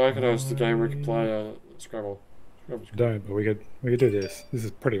 Well, I could host a game where we could play Scrabble. Scrabble. Don't, but we could do this. This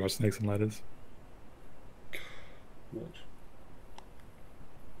is pretty much snakes and ladders. What?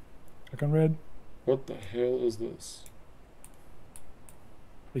 Click on red. What the hell is this?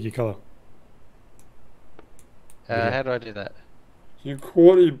 Pick your colour. How do I do that? You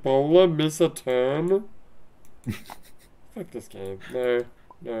caught Ebola, miss a turn? Fuck this game. No,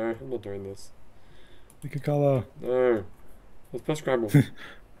 I'm not doing this. Pick a colour. No. Let's play Scrabble.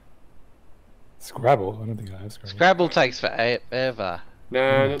 Scrabble? I don't think I have Scrabble. Scrabble takes forever.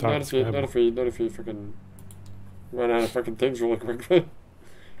 No, Time not if you fucking run out of fucking things really quickly.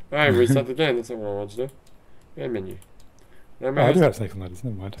 Alright, reset the game, that's not what I want to do. And menu. Oh, I do have snakes and ladders,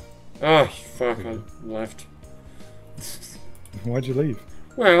 never mind. Oh, fuck, I left. Why'd you leave?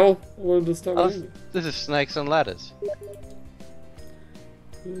 Well, I wanted to start with you. This is Snakes and Ladders.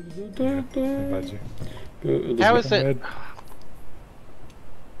 Invite you. How is it? Red.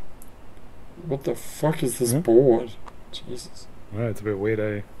 What the fuck is this Huh? board? Jesus. Oh, it's a bit weird,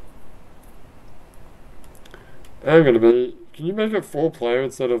 eh? I'm gonna be... Can you make it 4-player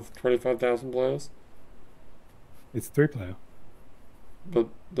instead of 25,000 players? It's 3-player. But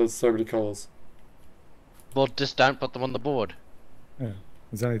there's so many colours. Well, just don't put them on the board. Yeah.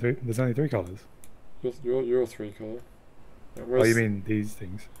 There's only three colours. You're 3 colour. Oh, you mean these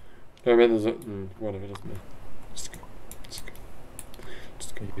things? No, I mean there's a... whatever, doesn't matter. Just go.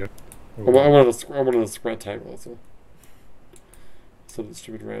 There you go. I wanted a square table, that's all. Instead of the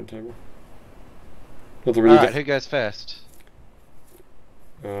stupid round table. Not that we need Alright, who goes first?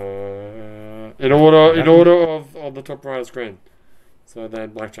 in order of on the top right of the screen. So then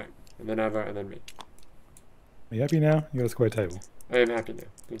blackjack, and then Ava, and then me. Are you happy now? You got a square table. I am happy now.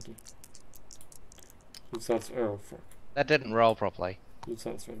 Thank you. You satisfied? Oh fuck. That didn't roll properly. You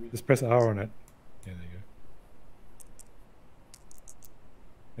satisfied me. Just press R on it. Yeah, there you go.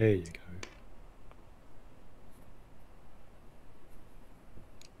 There you go.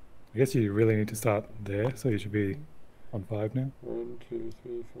 I guess you really need to start there, so you should be on 5 now. 1, 2,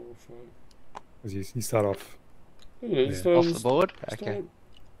 3, 4, 5. Because you start off, Yeah, you Yeah. start, Off the board? start- Okay.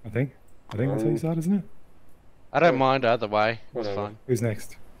 I think that's how you start, isn't it? I don't mind either way. It's Whatever. fine. Who's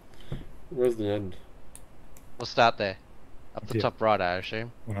next? Where's the end? We'll start there. Up the Yeah. top right, I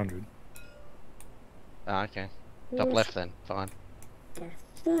assume. 100. Ah, okay. Top left then. Fine. The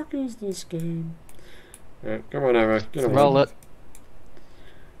fuck is this game? Alright, come on, Ava. Get on. Roll it.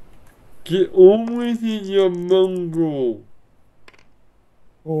 Get on with it, you mongrel.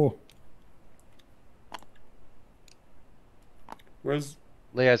 Oh, Where's...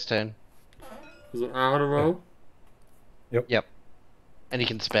 Leo's turn. Is it R to roll? Yep. And you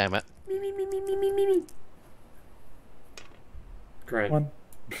can spam it. Me. Great. 1.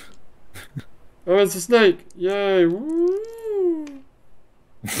 Oh, it's a snake! Yay! Woo!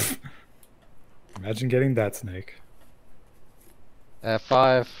 Imagine getting that snake.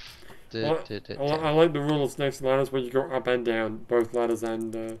 5. I like the rule of snakes and ladders where you go up and down, both ladders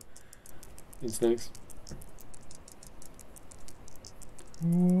and snakes.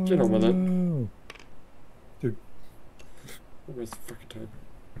 Get on with it. Whoa. Where's the fucking table?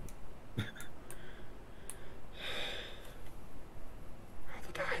 Where are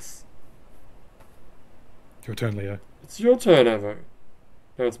the dice? Your turn, Leo. It's your turn, Evo.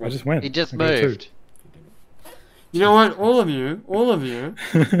 No, it's my I just went. He just I got 2. moved. You know what? All of you,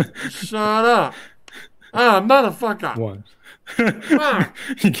 shut up. Ah, motherfucker. 1. Ah.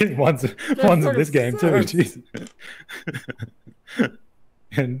 You get ones in this game too. sucks. Jeez.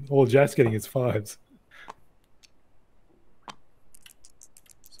 And all Jack's getting is 5s.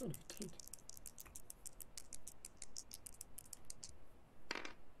 Son of a tit.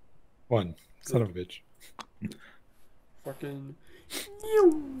 1. Son of a bitch. Fucking.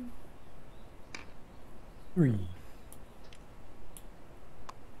 3.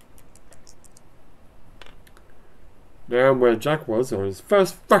 Now I'm where Jack was on his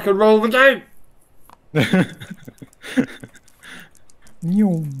first fucking roll of the game.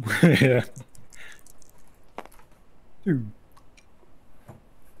 Yeah. 2.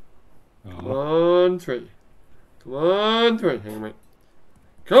 Come on, 3. Come on, 3. Hang on, wait.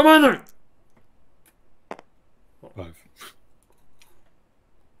 Come on, 3. 5.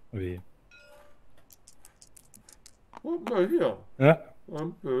 Over here. What? No, here. Yeah.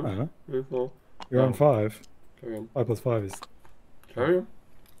 1, 2, 3, 4. You're on 5. Carry on. 5 plus 5 is. Carry on.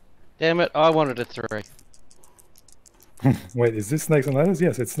 Damn it! I wanted a 3. Wait, is this snakes and ladders?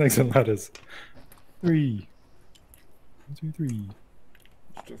 Yes, it's snakes and ladders. 3. 1, 2, 3.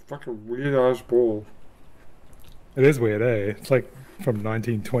 It's a fucking weird ass ball. It is weird, eh? It's like from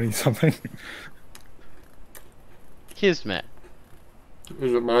 1920 something. Kismet.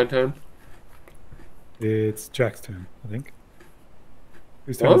 Is it my turn? It's Jack's turn, I think.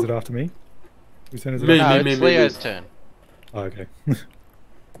 Whose turn is it after me? Whose turn is it Me. after No, it's Leo's turn. Oh, okay.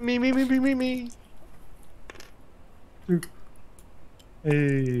 Me. 2.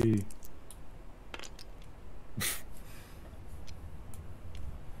 Hey.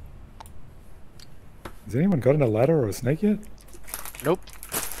 Has anyone gotten a ladder or a snake yet? Nope.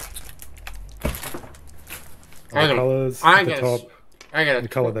 All the colours at the top. I got The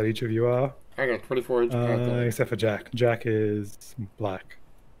colour that each of you are. I got 24-inch path. Except for Jack. Jack is black.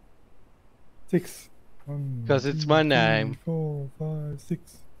 6. 'Cause it's my name. 4, 5,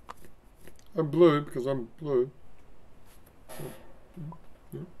 6. I'm blue because I'm blue.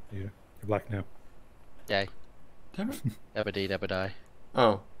 Yeah, you're black now. Yay. Damn it. Dabba-dee, dabba-die.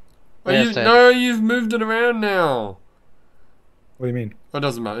 Oh. Yeah, No, you've moved it around now. What do you mean? Oh, it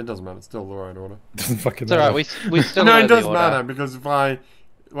doesn't matter. It doesn't matter. It's still the right order. It doesn't fucking It's matter. alright, we still No, know it the does order. matter because if I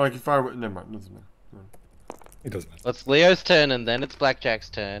never mind. It doesn't matter. It doesn't matter. It's Leo's turn and then it's Blackjack's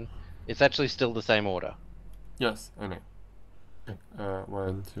turn. It's actually still the same order. Yes, I know.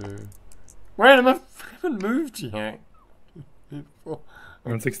 1, 2. Wait, I haven't moved yet. 4.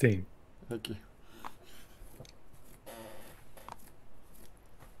 We're on 16. Thank you.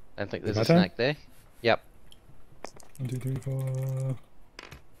 I don't think there's My a turn? snake there. Yep. 1, 2, 3, 4.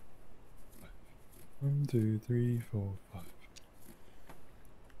 1, 2, 3, 4, 5.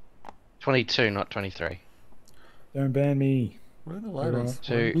 22, not 23. Don't ban me. Where are the lighters?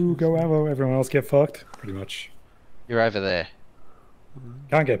 2. Ooh, go Avo. Everyone else get fucked. Pretty much. You're over there.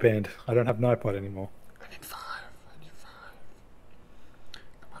 Can't get banned. I don't have Nightbot anymore. I need 5.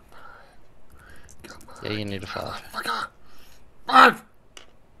 Come on, 5. Come on. Yeah, you need a 5. Fuck off. 5!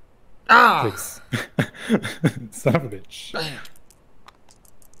 Ah! 6. Son of a bitch. Bam.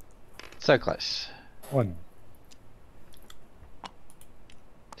 So close. 1.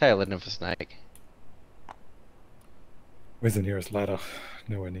 Tail end of a snake. Where's the nearest ladder?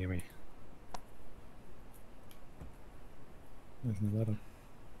 Nowhere near me. There's no ladder.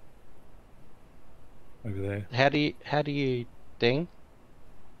 Over there. How do you ding?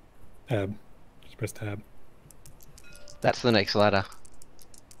 Tab. Just press tab. That's the next ladder.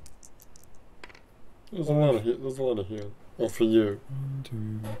 There's a lot of here. There's a lot of here. Oh, for you. 1,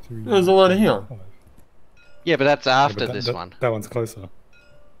 2, 3. There's a lot of here. 5. Yeah, but that's Yeah, after but this one. That one's closer.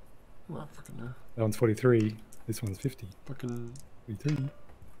 Oh, I fucking know. That one's 43. This one's 50. Fucking. 43.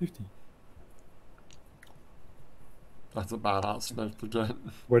 50. That's a badass snake project.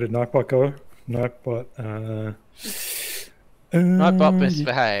 Where did Nightbot go? Nightbot, Nightbot you,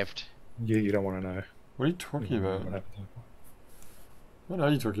 misbehaved. you don't want to know. What are you talking about? What happened to Nightbot. What are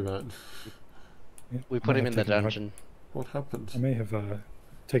you talking about? Yeah, We I put may him have in the taken him out- dungeon. What happened? I may have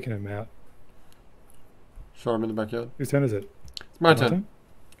taken him out. Show him in the backyard. Whose turn is it? It's my turn,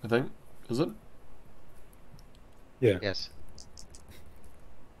 I think. Is it? Yeah. Yes.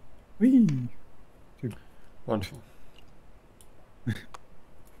 Whee! Wonderful.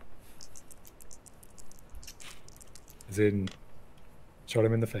 As in, shot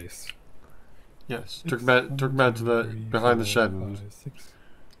him in the face. Yes. Took him out to the behind the shed and 6.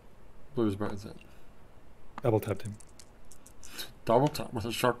 blew his brains out. Double tapped him. Double tap with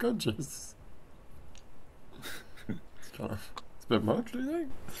a shotgun. Jeez. It's a bit much, do you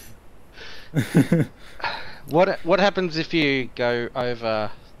think? What happens if you go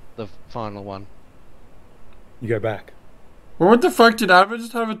over the final one? You go back. Well, what the fuck did Adver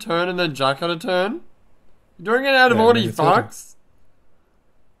just have a turn and then Jack had a turn? You're doing it out of Yeah, order, I mean, you it's your turn. fucks.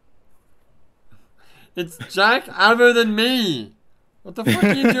 It's Jack, Adver, then me. What the fuck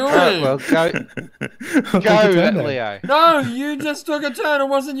are you doing? Alright, well, go, I'll take your turn then. Leo. No, you just took a turn. It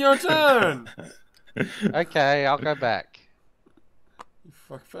wasn't your turn. Okay, I'll go back. You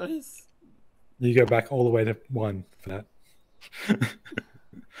fuckface. You go back all the way to 1 for that.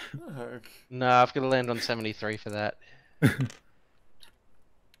 Fuck. No, I've got to land on 73 for that. Wait.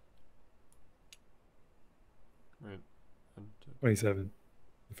 1, 2, 27.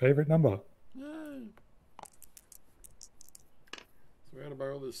 Your favorite number. Yay! Surrounded by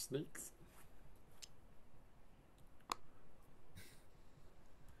all those snakes.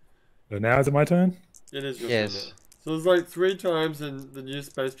 So now is it my turn? It is your Yes. turn now. So there's like 3 times in the new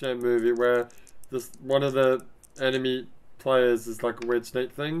Space Jam movie where this one of the enemy players is like a weird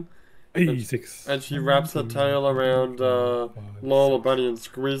snake thing. 86. And she wraps her tail around Lola Bunny and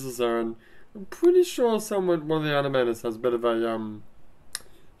squeezes her, and I'm pretty sure one of the animators has a bit of a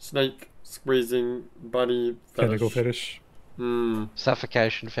snake squeezing bunny fetish. Tentacle fetish.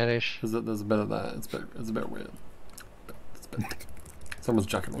 Suffocation fetish. There's a bit of that. It's a bit weird. Someone's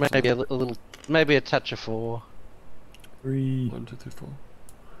jacking off. Maybe a little, maybe a touch of 4. 3. 1, 2, 3, 4.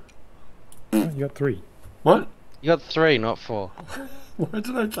 Oh, you got 3. What? You got 3, not 4. Why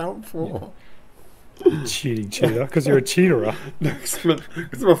did I count 4? Cheating cheater, because you're a cheaterer. No,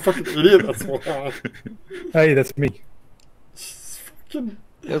 because I'm a fucking idiot, that's why. Hey, that's me. Fucking...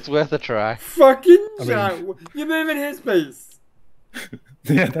 It's worth a try. Fucking I Jack! mean- You're moving his space!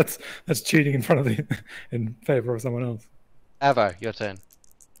 Yeah, that's cheating in front of in favor of someone else. Avo, your turn.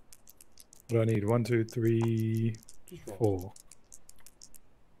 What do I need? 1, 2, 3, 4.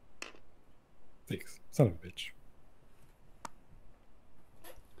 6. Son of a bitch.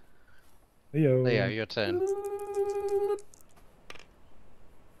 Leo. Leo, your turn.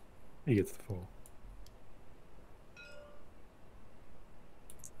 He gets the 4.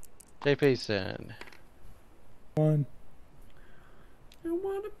 JP's turn. 1. I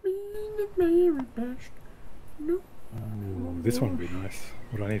wanna be the very best. No. Ooh, this one would be nice.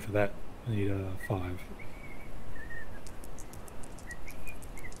 What do I need for that? I need 5.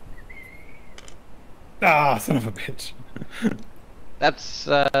 Ah, son of a bitch. That's,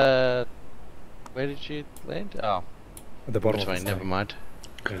 where did you land? Oh, At the bottom which of way? the Never stack. mind.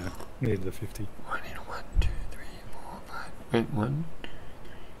 Yeah, needed the 50. I need 1, 2, 3, 4, 5. Wait, 1.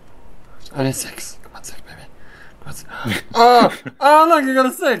 I need 6. Come on, 6, baby. Oh, look, you got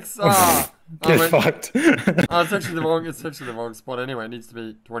a 6. Oh, Get fucked. oh, it's actually the wrong spot anyway. It needs to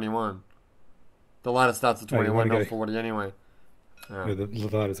be 21. The ladder starts at 21, not 40 anyway. Oh. Yeah, the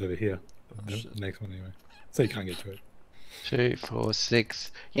ladder's over here. Oh, The shit. next one anyway. So you can't get to it. 2, 4,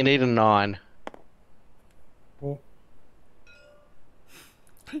 6. You need a 9. Well,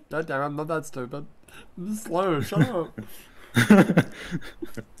 God damn, I'm not that stupid. I'm just slow. Shut up.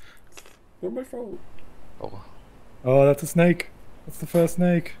 Not my fault. Oh. oh, that's a snake. That's the first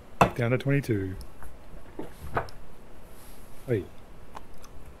snake. Down to 22. Wait.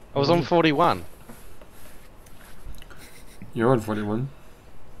 I was on 41. You're on 41.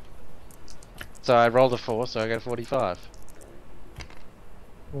 So I rolled a 4, so I got a 45.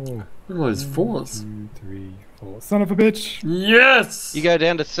 4. Look at all these 4s. 2, 3, 4. Son of a bitch. Yes! You go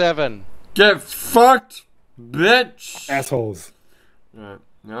down to 7. Get fucked, bitch! Assholes. Alright.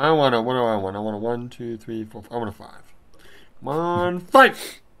 Now I want a, what do I want? I want a 1, 2, 3, 4, I want a 5. Come on,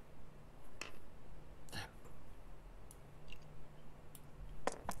 5!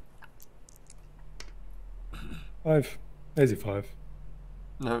 5. There's your 5.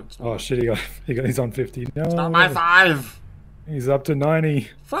 No, it's not. Oh shit, he's on 50. No. It's not my 5! He's up to 90.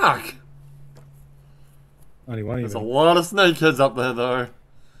 Fuck! 91 There's a even. lot of snakeheads up there, though.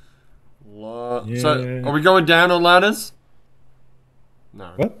 Yeah. So, are we going down on ladders?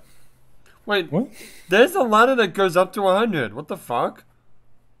 No. What? Wait, What? there's a ladder that goes up to 100. What the fuck?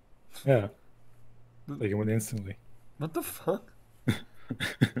 Yeah. They can win instantly. What the fuck? That's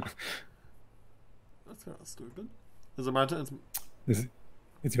kind of stupid. Is it my turn?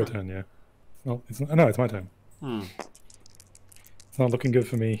 It's your turn, yeah. No, it's my turn. It's not looking good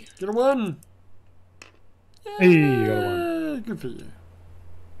for me. Get a 1! Hey, you got a 1. Good for you.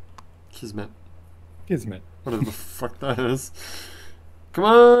 Kismet. Kismet. Whatever the fuck that is. Come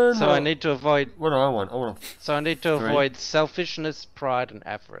on! So I need to avoid. What do I want? I want a... So I need to 3. avoid selfishness, pride, and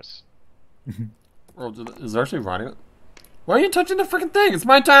avarice. Oh, is there actually writing it? Why are you touching the freaking thing? It's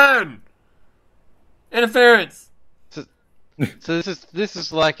my turn! Interference! So this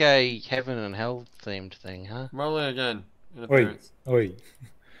is like a heaven and hell themed thing, huh? Rolling again. Wait. Interference. Wait.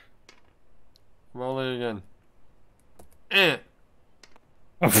 Rolling again.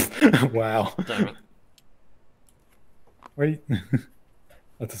 Wow. Damn it. Wait.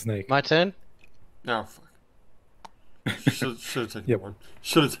 That's a snake. My turn? Oh, fuck. Should have taken Yep. one.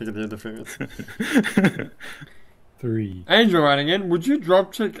 Should have taken the interference. 3. Angel writing in, would you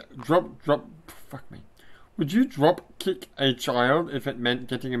fuck me. Would you drop kick a child if it meant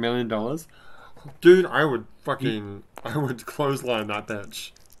getting $1 million? Dude, I would clothesline that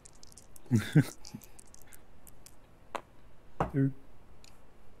bitch.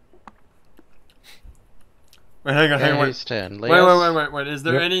 Wait, hang on, hang on. Whose turn? Wait.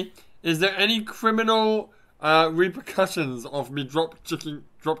 Is there any criminal repercussions of me drop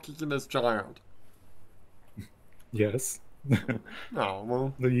kicking this child? Yes. Oh,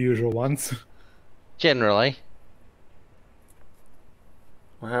 well. The usual ones. Generally.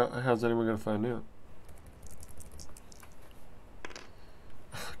 Well, how's anyone going to find out?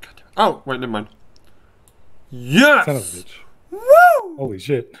 Oh, oh, wait, never mind. Yes! Son of a bitch. Woo! Holy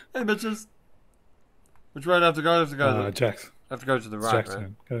shit. Hey, bitches. Which way do I have to go? I have to go Jack's. I have to go to the It's right, Jack's right?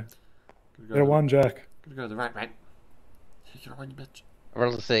 turn. Go. Go Get a 1, Jack. Gotta go to the right, right? You get a 1, you bitch. I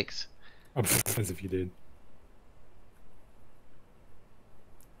rolled a 6. As if you did.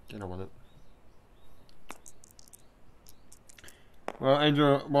 Get on with it. Well,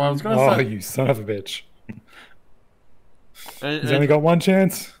 Angel, I was going to say... Oh, you son of a bitch. He's He's only got 1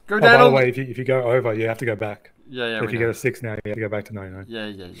 chance. Go By down. the way, if you go over, you have to go back. Yeah, If you get a 6 now, you have to go back to 99.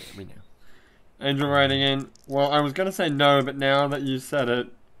 Yeah, we know. Angel writing in. Well, I was going to say no, but now that you said it,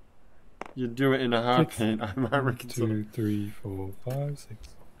 you do it in a heartbeat. I might reconsider. 2, 3, 4, 5,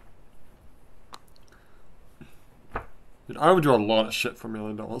 6. Dude, I would do a lot of shit for $1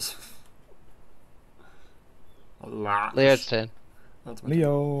 million. A lot. Leo's turn. That's my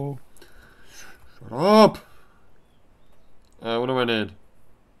Leo. Shut up! What do I need?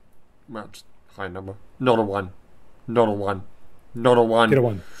 Well, just high number. Not a 1. Not a 1. Not a 1. Get a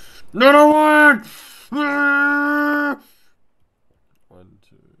 1. Not a 1! 1,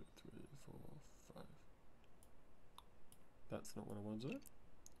 2, 3, 4, 5. That's not what I wanted to do.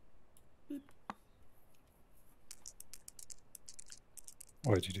 Beep.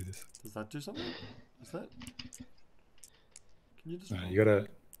 Why did you do this? Does that do something? Is that? Can you just? No, you gotta.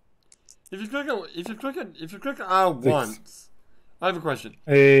 If you click R once, I have a question.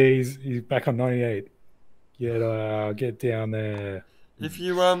 Hey, he's back on 98. Get down there. If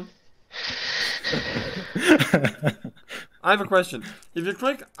you I have a question. If you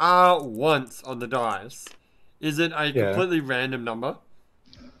click R once on the dice, is it a completely random number?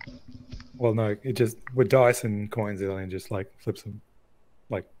 Well, no, it just with dice and coins, it only just like flips them,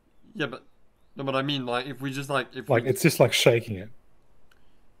 like. Yeah, but no, but I mean, like, if we just it's just like shaking it.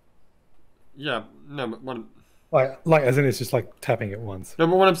 Yeah, no, but what? Like as in it's just like tapping it once. No,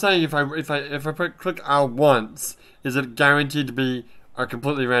 but what I'm saying, if I click R once, is it guaranteed to be a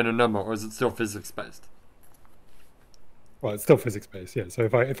completely random number, or is it still physics based? Well, it's still physics based, yeah. So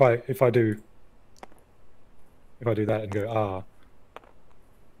if I do that and go R,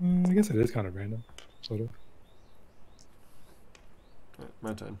 I guess it is kind of random, sort of. Right,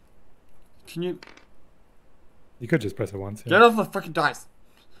 my turn. Can you? You could just press it once. Yeah. Get off the fucking dice.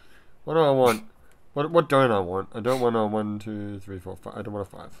 What do I want? What don't I want? I don't want a 1, 2, 3, 4, 5. I don't want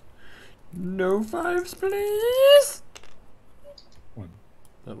a 5. No 5s, please. 1.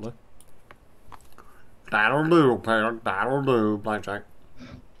 That'll do, parent. That'll do, blackjack.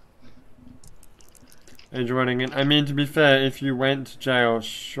 Angel running in. I mean, to be fair, if you went to jail,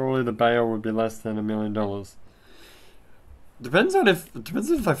 surely the bail would be less than $1 million. Depends on if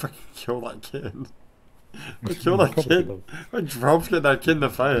I fucking kill that kid. I kill that kid. I drop kick that kid in the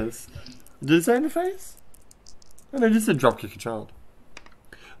face. Did it say in the face? Oh, no, just said drop kick a child.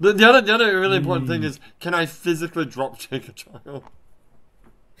 The other really important thing is, can I physically drop kick a child?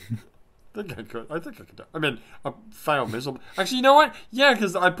 I think I could. I think I could. I mean, I fail miserably. Actually, you know what? Yeah,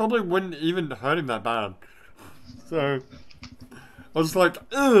 because I probably wouldn't even hurt him that bad. So I was just like,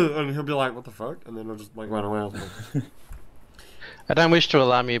 ugh, and he'll be like, "What the fuck?" And then I'll just like run away. I don't wish to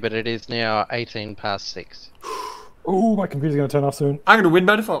alarm you, but it is now 18 past 6. Oh, my computer's gonna turn off soon. I'm gonna win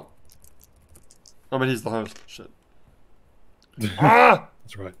by default. Oh, but he's the host. Shit. Ah!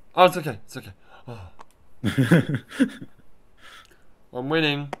 That's right. Oh, it's okay. It's okay. Oh. I'm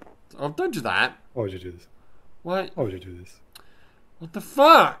winning. Oh, don't do that. Why would you do this? What? Why would you do this? What the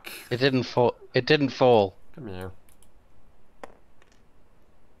fuck? It didn't fall. It didn't fall. Come here.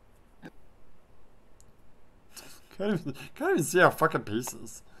 Can't even see our fucking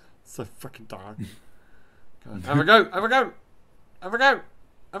pieces. It's so fucking dark. God. Have a go. Have a go. Have a go.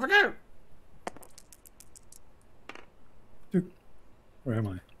 Have a go. Dude, where am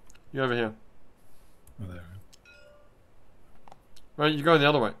I? You over here. Oh, there I am. Right, you're going the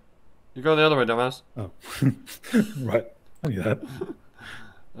other way. You're going the other way, dumbass. Oh, right. I knew that.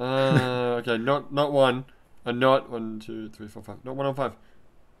 Okay, not 1. And not 1, 2, 3, 4, 5. Not 1 on 5.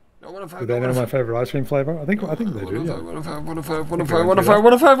 Not 1 on 5. Do they know my favorite ice cream flavor? I think they do. 1 Yeah. on 5, 1 on 5, 1 on 5, 1 on 5,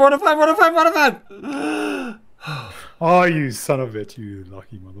 1 on 5, 1 on 5, 1 on 5, 1 on 5, 1 on 5. Oh, you son of a bitch! You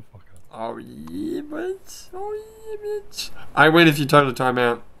lucky motherfucker. Oh yeah, bitch. Oh yeah, bitch. I win if you turn the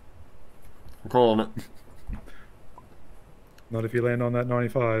timeout. I'm calling it. Not if you land on that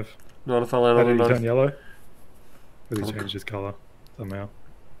 95. Not if I land How on did the you turn yellow? Because he changed his colour somehow.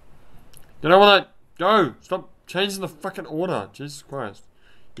 You know what? Go! Stop changing the fucking order. Jesus Christ.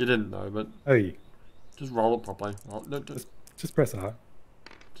 You didn't though, but Hey. just roll it properly. Just press R.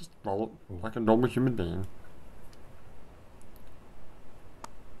 Just roll it like a normal human being.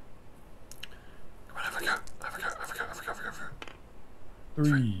 Have a go.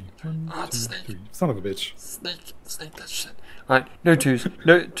 Three. Oh, it's a snake. Three. Son of a bitch. Snake that shit. Alright, no twos.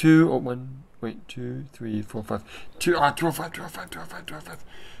 No, two or one. Wait, 2, 3, 4, 5. 2 or 5, 2 or 5, 2 or 5, 2 or 5.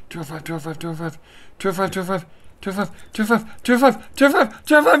 2 or 5, 2 or 5, 2 or 5. 2 or 5, 2 or 5. 2 or 5, 2 or 5, 2 or 5, 2 or 5,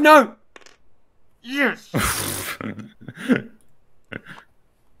 2 or 5, no! Yes!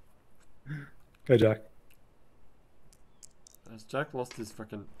 Go, Jack. Has Jack lost his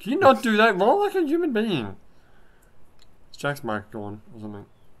fucking... Can you not do that? Roll like a human being. Is Jack's mic gone or something?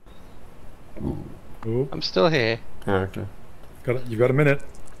 Ooh. I'm still here. Oh, okay. Got it. You got a minute.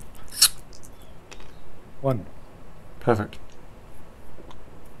 1. Perfect.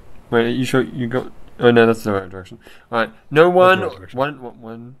 Wait, are you sure you got... Oh no, that's the right direction. Alright, no one... Right direction.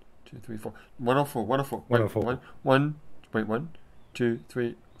 1, 2, 3, 4. 104, 104. 104. 1, 2,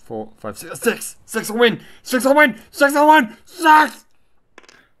 3, 4, 5, 6. 6! 6 will win! 6 will win! 6 will win! 6!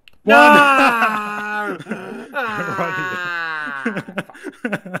 No!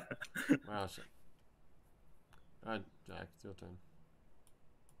 Wow, shit. Alright, Jack, it's your turn.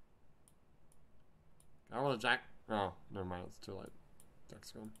 I want a Jack. Oh, never mind, it's too late.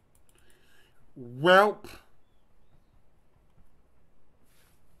 Jack's gone. Welp!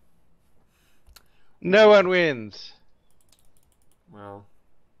 No one wins. Well,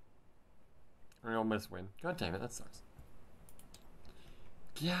 I almost win. God damn it, that sucks.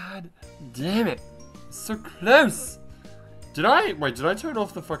 God damn it! So close! Did I turn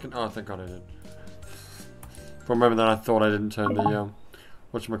off the fucking... Oh, thank God I did. For a moment then I thought I didn't turn the,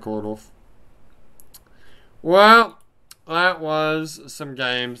 whatchamacallit off. Well, that was some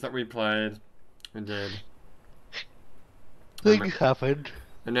games that we played and did. Things happened.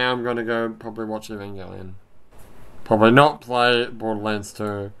 And now I'm gonna go probably watch Evangelion. Probably not play Borderlands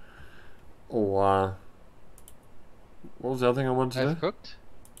 2. Or, what was the other thing I wanted to do? Cooked?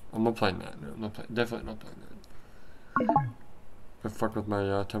 I'm not playing that. No, I'm not playing. Definitely not playing that. Go fuck with my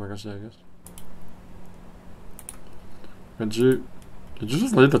Tamagotchi, I guess. Did you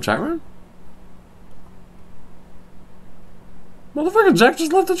just leave the chat room? Motherfucker, Jack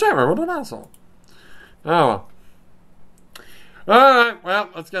just left the chat room. What an asshole. Oh well. Alright, well,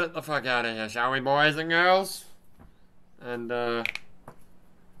 let's get the fuck out of here, shall we, boys and girls? And,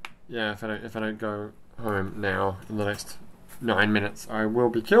 yeah, if I don't go home now in the next 9 minutes, I will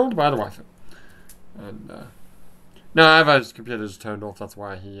be killed by the Wi-Fi. And, no, I have his computer just turned off, that's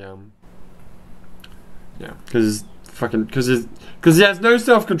why he, yeah, because he has no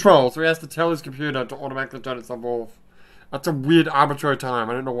self-control, so he has to tell his computer to automatically turn itself off. That's a weird arbitrary time.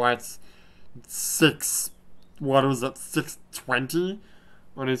 I don't know why it's 6:20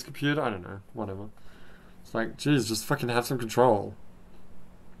 on his computer? I don't know. Whatever. It's like, geez, just fucking have some control.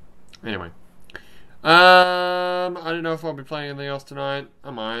 Anyway. I don't know if I'll be playing anything else tonight.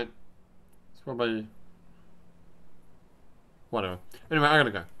 I might. It's probably... Whatever. Anyway, I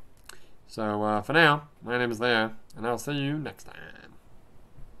gotta go. So, for now, my name is Leo, and I'll see you next time.